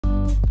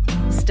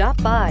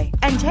Stop by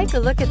and take a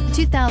look at the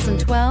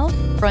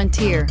 2012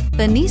 Frontier.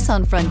 The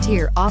Nissan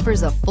Frontier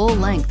offers a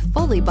full-length,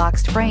 fully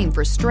boxed frame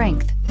for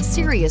strength,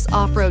 serious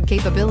off-road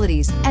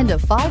capabilities, and a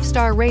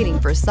 5-star rating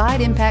for side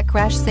impact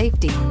crash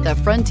safety. The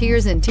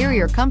Frontier's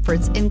interior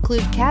comforts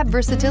include cab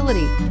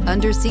versatility,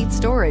 under-seat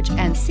storage,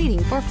 and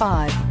seating for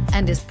 5,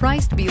 and is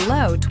priced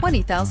below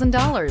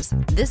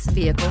 $20,000. This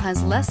vehicle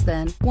has less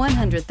than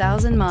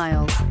 100,000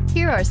 miles.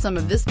 Here are some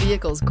of this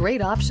vehicle's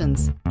great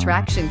options: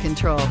 traction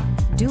control,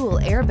 dual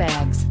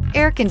airbags,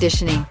 air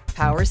conditioning,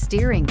 power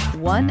steering,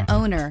 one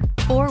owner,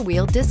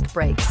 4-wheel disc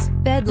brakes,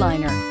 bed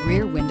liner,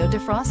 rear window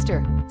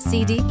defroster,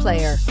 CD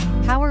player,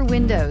 power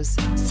windows.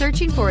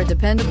 Searching for a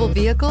dependable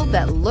vehicle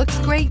that looks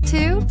great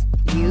too?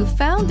 You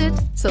found it,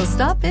 so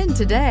stop in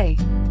today.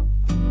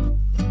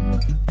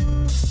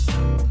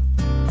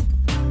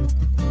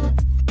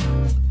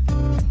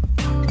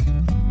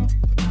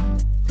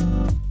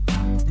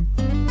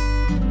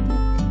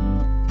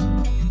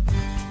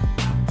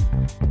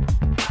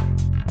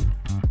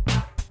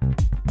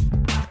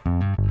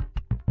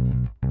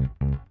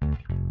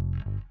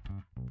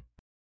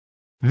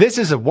 This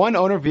is a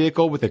one-owner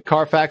vehicle with a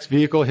Carfax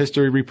Vehicle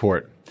History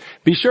Report.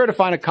 Be sure to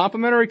find a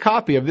complimentary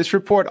copy of this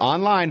report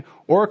online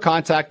or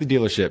contact the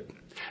dealership.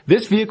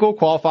 This vehicle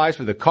qualifies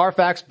for the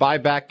Carfax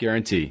Buyback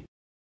Guarantee.